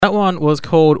That one was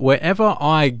called Wherever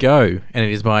I Go, and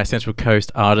it is by Central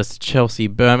Coast artist Chelsea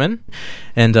Berman.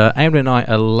 And Eamon and I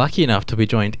are lucky enough to be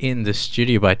joined in the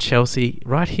studio by Chelsea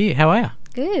right here. How are you?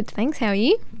 Good, thanks. How are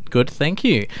you? Good, thank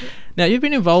you. Now, you've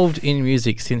been involved in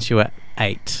music since you were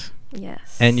 8.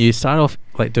 Yes. And you started off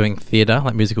like doing theatre,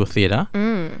 like musical theatre.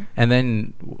 And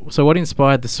then, so what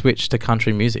inspired the switch to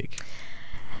country music?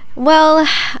 Well,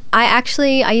 I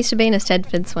used to be in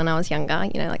Eisteddfods when I was younger,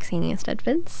 like singing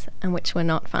Eisteddfods, and which were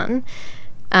not fun.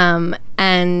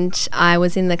 And I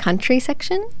was in the country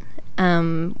section,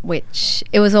 which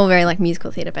it was all very like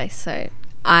musical theatre based. So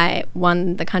I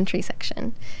won the country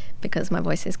section because my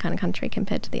voice is kind of country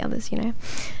compared to the others,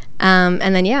 And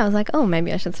then, I was like, oh,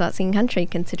 maybe I should start singing country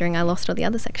considering I lost all the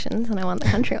other sections and I won the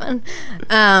country one.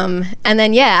 And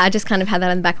then, I just kind of had that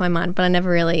in the back of my mind, but I never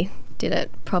really did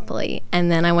it properly.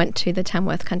 And then I went to the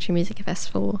Tamworth Country Music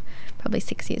Festival probably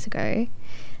 6 years ago.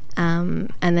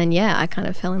 And then, I kind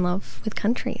of fell in love with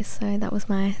country. So that was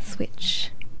my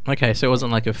switch. Okay, so it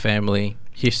wasn't like a family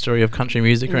history of country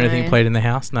music or anything played in the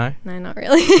house, no? No, not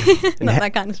really. Not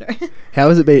that kind of story. How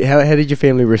has it been? How did your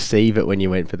family receive it when you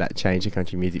went for that change to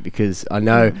country music? Because I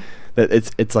know that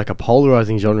it's like a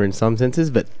polarizing genre in some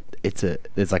senses, but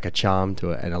there's like a charm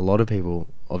to it, and a lot of people,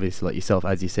 obviously like yourself,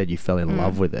 as you said, you fell in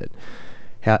love with it.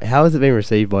 How has it been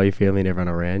received by your family and everyone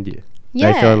around you?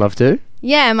 Yeah. They fell in love too?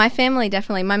 Yeah, my family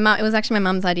definitely. It was actually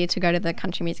my mum's idea to go to the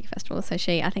country music festival, so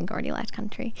she, I think, already liked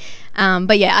country.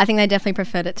 But I think they definitely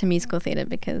preferred it to musical theatre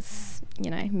because,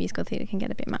 musical theatre can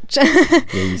get a bit much. Yeah,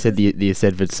 you said the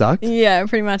Eisteddfods sucked? Yeah,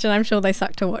 pretty much, and I'm sure they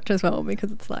suck to watch as well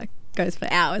because it's like, goes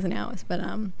for hours and hours. But,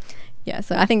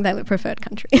 so I think they preferred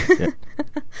country.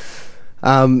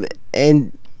 Yeah.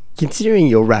 And considering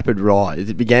your rapid rise,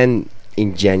 it began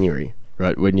in January,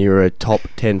 right, when you were a top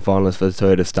 10 finalist for the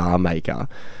Toyota Star Maker.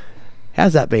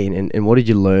 How's that been, and what did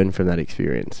you learn from that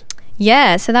experience?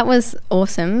 Yeah, so that was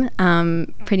awesome.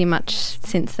 Pretty much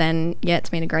since then, it's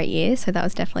been a great year, so that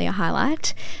was definitely a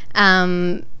highlight.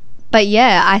 But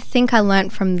I think I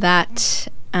learnt from that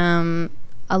a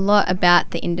lot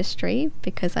about the industry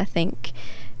because I think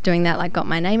doing that got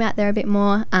my name out there a bit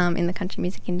more in the country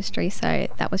music industry, so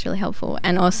that was really helpful.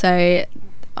 And also,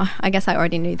 I guess I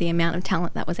already knew the amount of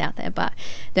talent that was out there, but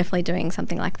definitely doing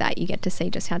something like that, you get to see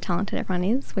just how talented everyone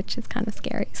is, which is kind of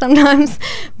scary sometimes.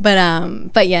 But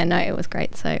it was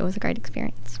great. So it was a great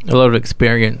experience. A lot of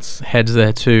experienced heads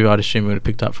there too. I'd assume you would have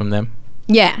picked up from them.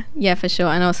 Yeah, for sure.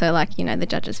 And also the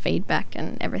judges' feedback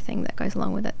and everything that goes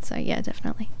along with it. So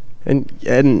definitely.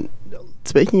 And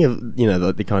speaking of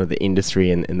the kind of the industry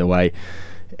and the way,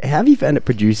 how have you found it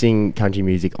producing country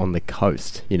music on the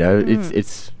coast?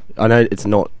 It's I know it's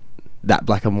not that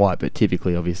black and white, but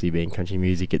typically, obviously, being country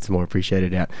music, it's more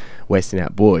appreciated out west and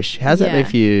out bush. How's that been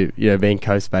for you, being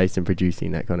coast-based and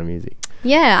producing that kind of music?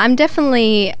 Yeah, I'm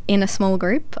definitely in a small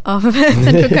group of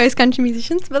Central Coast country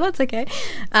musicians, but that's okay.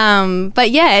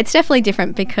 It's definitely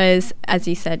different because, as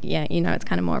you said, it's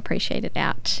kind of more appreciated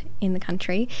out in the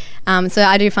country. So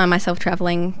I do find myself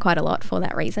travelling quite a lot for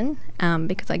that reason,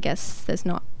 because I guess there's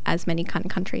not as many kind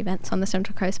of country events on the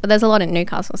Central Coast, but there's a lot in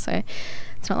Newcastle, so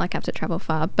it's not like I have to travel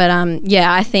far. But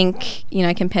I think,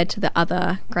 compared to the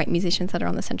other great musicians that are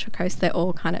on the Central Coast, they're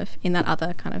all kind of in that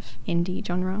other kind of indie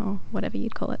genre or whatever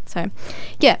you'd call it. So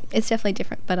it's definitely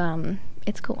different, but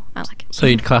it's cool. I like it. So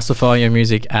you'd classify your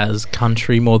music as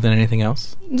country more than anything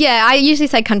else? Yeah, I usually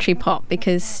say country pop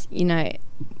because,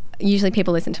 usually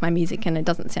people listen to my music and it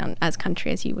doesn't sound as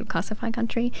country as you would classify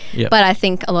country. Yep. But I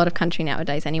think a lot of country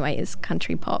nowadays anyway is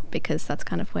country pop because that's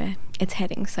kind of where it's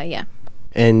heading. So, yeah.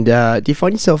 And do you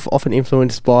find yourself often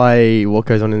influenced by what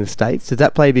goes on in the States? Does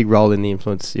that play a big role in the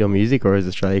influence of your music, or has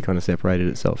Australia kind of separated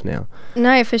itself now?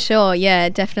 No, for sure. Yeah,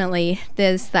 definitely.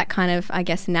 There's that kind of, I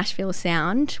guess, Nashville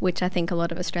sound, which I think a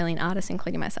lot of Australian artists,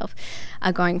 including myself,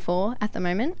 are going for at the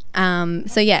moment.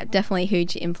 Definitely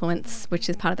huge influence, which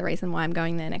is part of the reason why I'm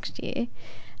going there next year,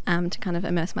 to kind of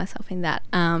immerse myself in that.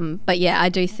 I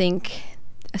do think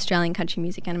Australian country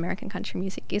music and American country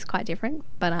music is quite different,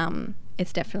 but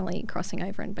it's definitely crossing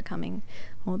over and becoming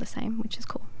more the same, which is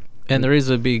cool. And there is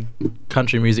a big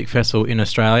country music festival in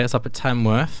Australia. It's up at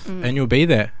Tamworth, and you'll be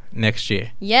there next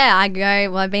year. Yeah, I go.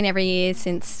 Well, I've been every year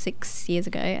since 6 years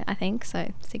ago, I think,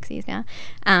 so 6 years now.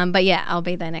 I'll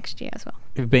be there next year as well.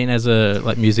 You've been as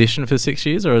a musician for 6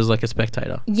 years, or as a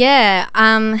spectator? Yeah,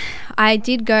 I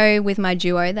did go with my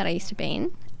duo that I used to be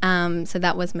in. So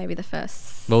that was maybe the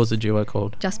first. What was the duo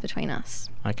called? Just Between Us.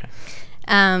 Okay.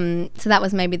 So that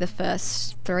was maybe the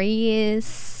first 3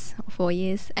 years or 4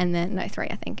 years, and then 3,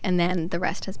 I think, and then the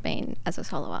rest has been as a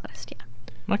solo artist. Yeah.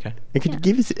 Okay. And could you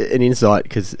give us an insight?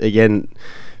 Because again,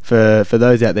 for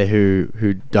those out there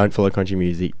who don't follow country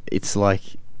music, it's like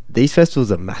these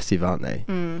festivals are massive, aren't they?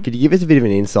 Could you give us a bit of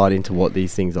an insight into what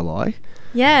these things are like?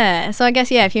 Yeah, so I guess,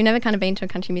 if you've never kind of been to a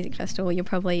country music festival, you'll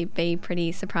probably be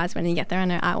pretty surprised when you get there. I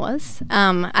know I was.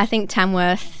 I think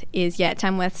Tamworth's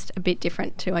a bit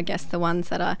different to, I guess, the ones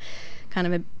that are kind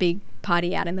of a big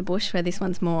party out in the bush, where this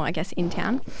one's more, I guess, in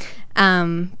town.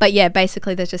 But yeah,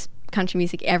 basically there's just country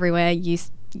music everywhere. You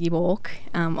walk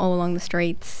all along the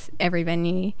streets, every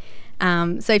venue.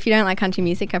 So if you don't like country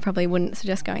music, I probably wouldn't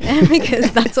suggest going there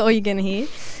because that's all you're going to hear.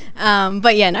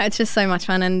 But yeah, no, it's just so much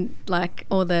fun, and like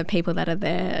all the people that are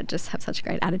there just have such a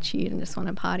great attitude and just want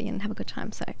to party and have a good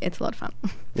time. So it's a lot of fun.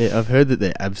 Yeah, I've heard that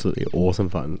they're absolutely awesome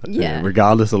fun. Yeah.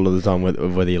 Regardless a lot of the time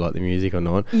whether you like the music or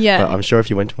not. Yeah. But I'm sure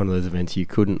if you went to one of those events, you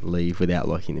couldn't leave without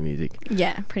liking the music.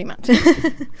 Yeah, pretty much.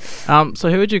 So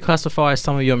who would you classify as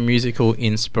some of your musical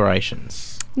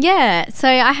inspirations? Yeah, so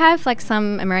I have like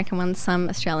some American ones, some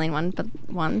Australian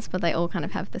ones, but they all kind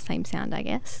of have the same sound, I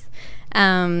guess.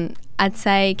 I'd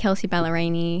say Kelsea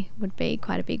Ballerini would be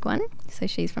quite a big one. So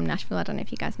she's from Nashville. I don't know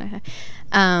if you guys know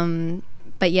her.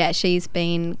 But yeah, she's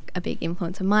been a big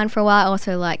influence of mine for a while.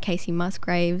 Also like Casey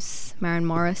Musgraves, Maren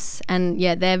Morris, and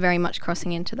yeah, they're very much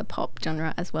crossing into the pop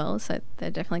genre as well. So they're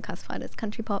definitely classified as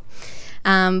country pop.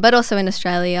 But also in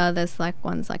Australia, there's like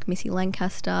ones like Missy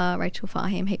Lancaster, Rachel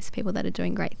Farham, heaps of people that are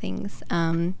doing great things.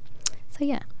 So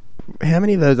yeah. How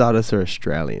many of those artists are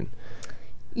Australian?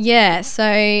 Yeah,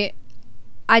 so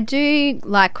I do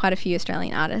like quite a few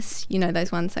Australian artists,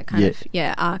 those ones that kind of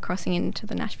are crossing into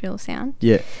the Nashville sound.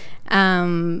 Yeah.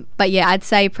 But yeah, I'd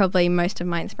say probably most of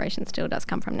my inspiration still does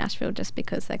come from Nashville, just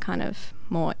because they're kind of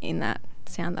more in that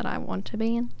sound that I want to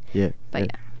be in. Yeah. But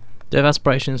yeah. Do you have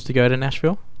aspirations to go to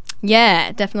Nashville?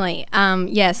 Yeah, definitely.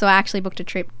 So I actually booked a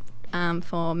trip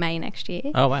for May next year.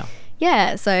 Oh, wow.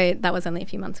 Yeah, so that was only a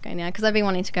few months ago now, because I've been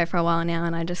wanting to go for a while now,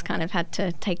 and I just kind of had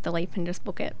to take the leap and just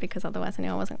book it, because otherwise I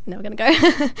knew I wasn't never going to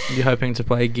go. Are you hoping to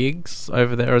play gigs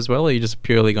over there as well, or are you just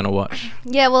purely going to watch?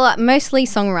 Yeah, well, mostly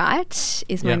songwrite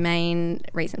is my Yep. main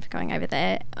reason for going over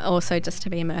there. Also, just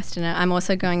to be immersed in it. I'm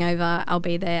also going over, I'll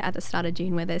be there at the start of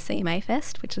June, where there's CMA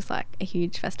Fest, which is like a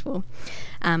huge festival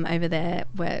over there,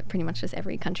 where pretty much just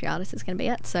every country artist is going to be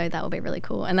at. So that will be really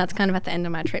cool. And that's kind of at the end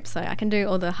of my trip, so I can do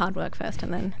all the hard work first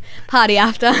and then party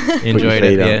after. Enjoy it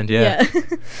at the end, yeah.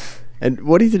 And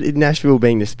what is it in Nashville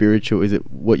being the spiritual? Is it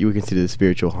what you would consider the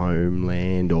spiritual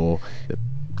homeland, or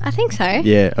I think so.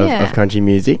 of country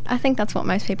music? I think that's what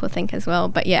most people think as well.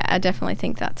 But yeah, I definitely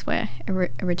think that's where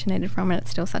it originated from, and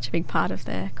it's still such a big part of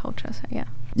their culture. So yeah.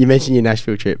 You mentioned your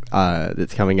Nashville trip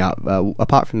that's coming up.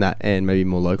 Apart from that, and maybe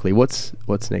more locally, what's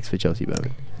next for Chelsea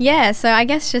Berman? Yeah, so I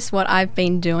guess just what I've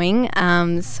been doing.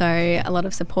 So a lot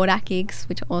of support act gigs,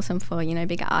 which are awesome for,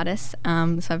 bigger artists.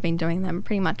 So I've been doing them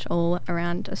pretty much all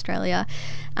around Australia.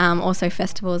 Also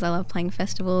festivals. I love playing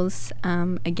festivals.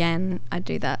 Again, I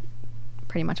do that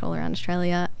pretty much all around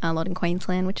Australia, a lot in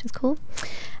Queensland, which is cool.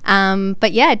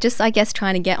 But yeah, just I guess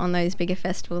trying to get on those bigger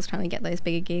festivals, trying to get those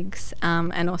bigger gigs,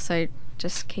 and also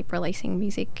just keep releasing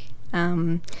music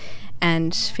and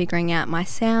figuring out my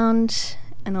sound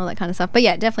and all that kind of stuff. But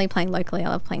yeah, definitely playing locally. I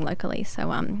love playing locally, so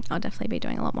I'll definitely be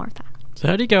doing a lot more of that. So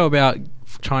how do you go about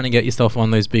trying to get yourself on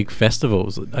those big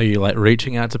festivals? Are you like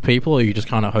reaching out to people, or are you just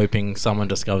kind of hoping someone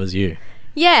discovers you?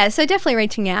 Yeah, so definitely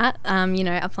reaching out,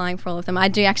 applying for all of them. I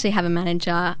do actually have a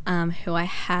manager who I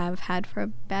have had for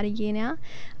about a year now.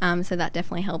 So that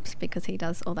definitely helps, because he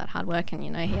does all that hard work, and,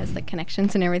 he has the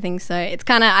connections and everything. So it's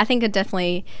kind of, I think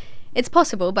it's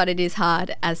possible, but it is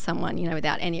hard as someone,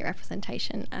 without any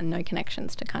representation and no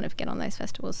connections to kind of get on those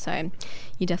festivals. So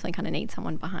you definitely kind of need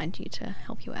someone behind you to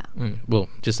help you out. Well,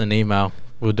 just an email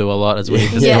will do a lot, as we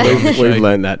discussed. Yeah. We've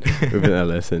learned that. We've learned that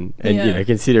lesson. And,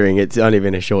 considering it's only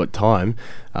been a short time,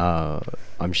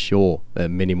 I'm sure that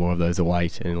many more of those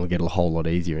await, and it'll get a whole lot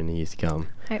easier in the years to come.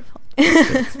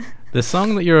 Hopefully. The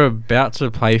song that you're about to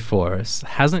play for us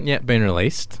hasn't yet been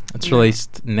released. It's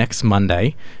released next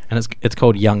Monday, and it's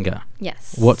called Younger.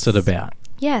 Yes. What's it about?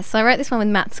 Yeah, so I wrote this one with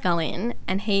Matt Scullin,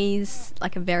 and he's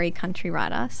like a very country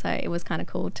writer, so it was kind of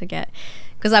cool to get,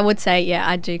 because I would say,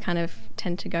 I do kind of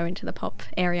tend to go into the pop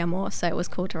area more, so it was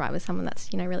cool to write with someone that's,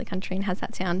 really country and has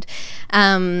that sound.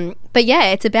 But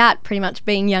yeah, it's about pretty much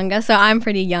being younger, so I'm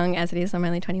pretty young as it is, I'm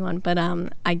only 21, but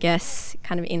I guess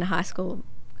kind of in high school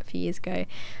a few years ago,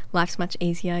 life's much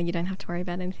easier, you don't have to worry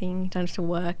about anything, you don't have to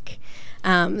work.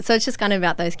 So it's just kind of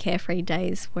about those carefree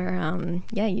days where,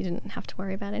 you didn't have to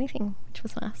worry about anything, which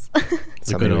was nice.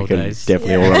 The good old days.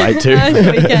 Definitely all relate to. I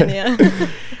think we can, yeah.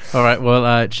 All right,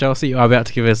 well, Chelsea, you are about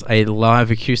to give us a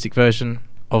live acoustic version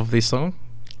of this song.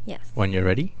 Yes. When you're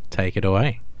ready, take it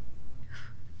away.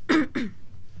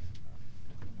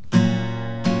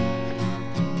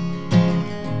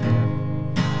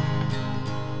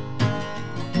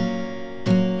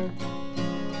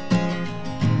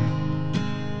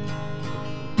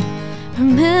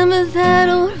 remember that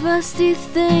old rusty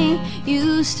thing you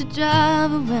used to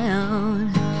drive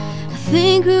around. I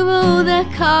think we rolled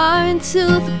that car into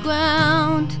the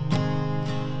ground.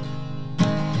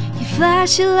 You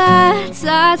flash your lights,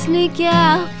 I'd sneak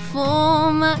out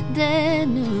before my dad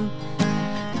knew.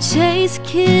 We'd chase a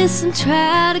kiss and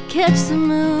try to catch the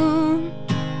moon.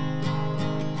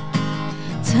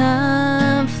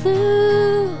 Time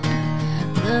flew,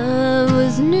 love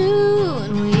was new,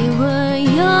 and we were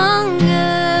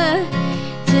younger.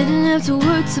 Didn't have to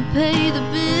work to pay the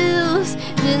bills,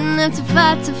 didn't have to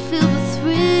fight to feel the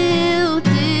thrill,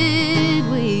 did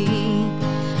we?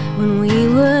 When we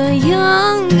were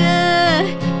younger,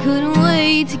 couldn't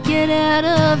wait to get out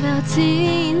of our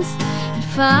teens and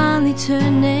finally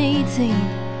turn 18.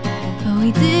 But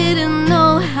we didn't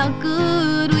know how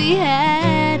good we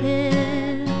had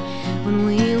it when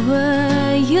we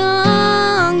were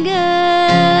younger.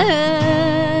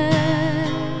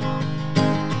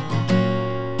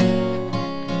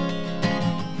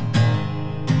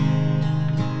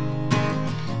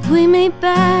 We made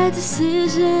bad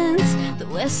decisions that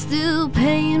we're still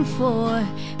paying for,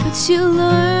 but you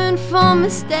learn from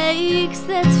mistakes,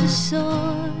 that's for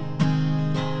sure.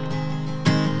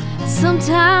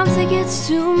 Sometimes it gets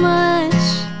too much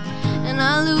and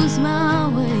I lose my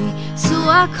way, so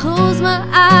I close my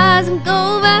eyes and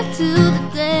go back to the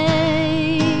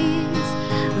days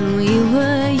when we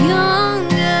were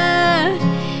younger.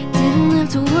 Didn't have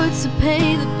to work to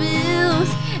pay the bills,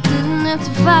 didn't have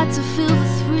to fight to feel the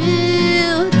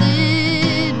thrill,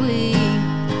 did we?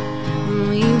 When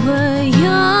we were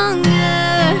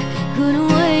younger, couldn't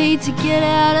wait to get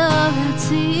out of our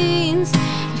teens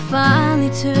and finally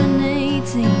turn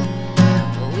 18.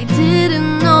 But we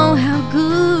didn't know how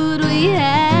good we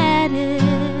had it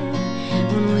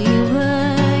when we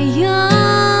were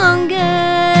younger.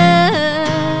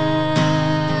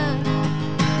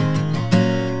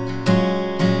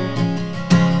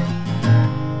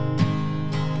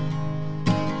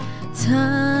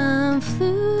 Time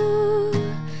flew,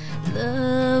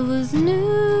 love was new,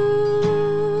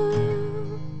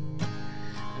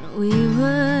 and we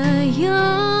were younger,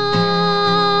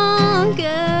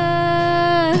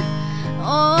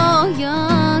 oh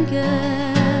younger.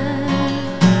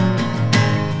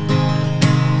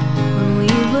 When we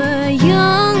were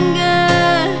younger,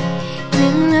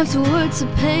 didn't have to work to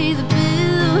pay the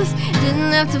bills,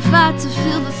 didn't have to fight to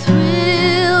feel the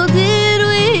thrill, did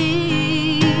we?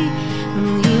 When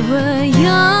we were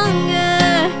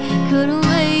younger, couldn't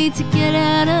wait to get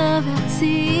out of our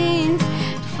teens,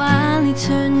 finally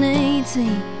turn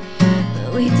 18.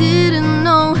 But we didn't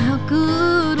know how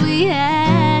good we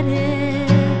had it.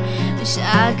 Wish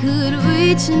I could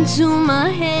reach into my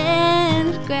hand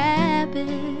and grab it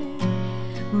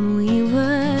when we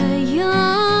were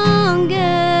younger.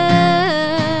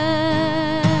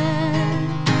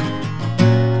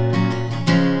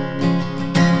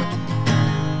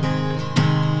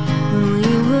 When we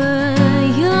were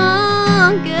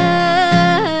younger,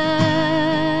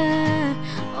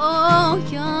 oh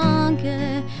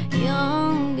younger,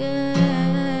 younger.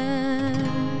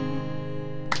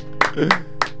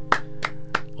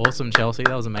 Awesome, Chelsea.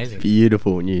 That was amazing.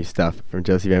 Beautiful new stuff from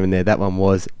Chelsea Berman there. That one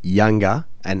was Younger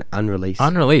and unreleased.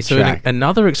 Unreleased. So track.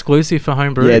 another exclusive for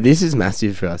Homebrew. Yeah, this is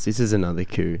massive for us. This is another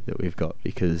coup that we've got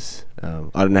because I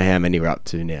don't know how many we're up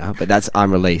to now, but that's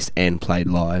unreleased and played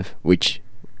live, which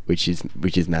is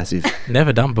massive.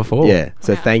 Never done before. Yeah.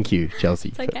 So Wow. thank you, Chelsea,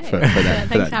 It's okay. for that,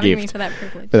 Thanks for having me gift. for that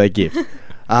privilege. For that gift.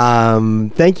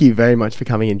 Thank you very much for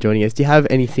coming and joining us. Do you have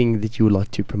anything that you would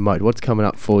like to promote? What's coming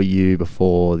up for you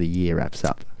before the year wraps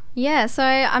up? Yeah, so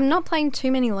I'm not playing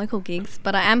too many local gigs,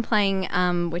 but I am playing,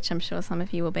 which I'm sure some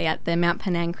of you will be at, the Mount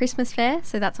Penang Christmas Fair.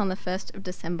 So that's on the 1st of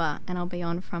December, and I'll be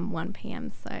on from 1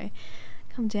 p.m. So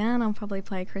come down. I'll probably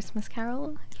play a Christmas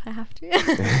Carol if I have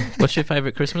to. What's your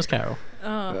favourite Christmas carol?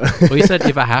 Oh, Well, you said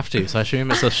if I have to, so I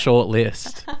assume it's a short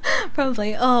list.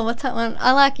 probably. Oh, what's that one?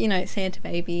 I like, Santa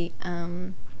Baby,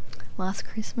 Last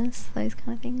Christmas, those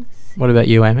kind of things. What about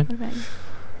you, Eamon? What about you?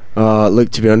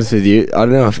 Look, to be honest with you, I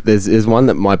don't know if there's one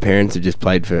that my parents have just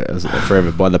played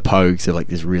forever by the Pogues. They're like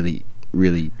this really,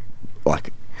 really,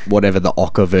 like, whatever the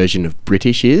Ocker version of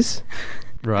British is.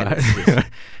 Right. And it's just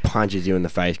punches you in the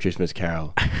face, Christmas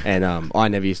Carol. And I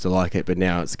never used to like it, but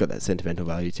now it's got that sentimental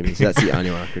value to me. So that's the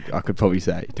only one I could probably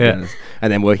say, to be Yeah. honest.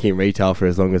 And then working in retail for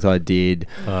as long as I did,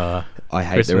 I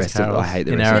hate Christmas the rest of it. I carols hate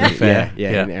the in rest Arran of it. Affair.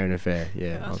 Yeah, Yeah. in Arran Affair.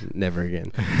 Yeah, I'll never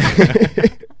again.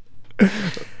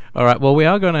 All right. Well, we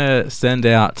are going to send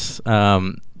out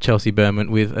Chelsea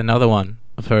Berman with another one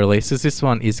of her releases. This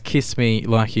one is "Kiss Me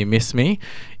Like You Miss Me."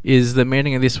 Is the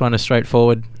meaning of this one a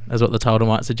straightforward as what the title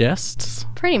might suggest.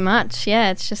 Pretty much, yeah.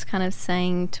 It's just kind of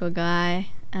saying to a guy,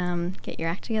 get your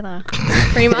act together.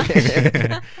 Pretty much.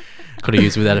 Could have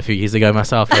used that a few years ago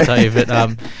myself, I'll tell you. But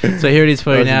so here it is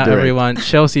for you now, everyone.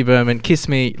 Chelsea Berman, Kiss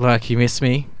Me Like You Miss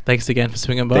Me. Thanks again for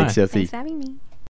swinging by. Thanks, Chelsea. Thanks for having me.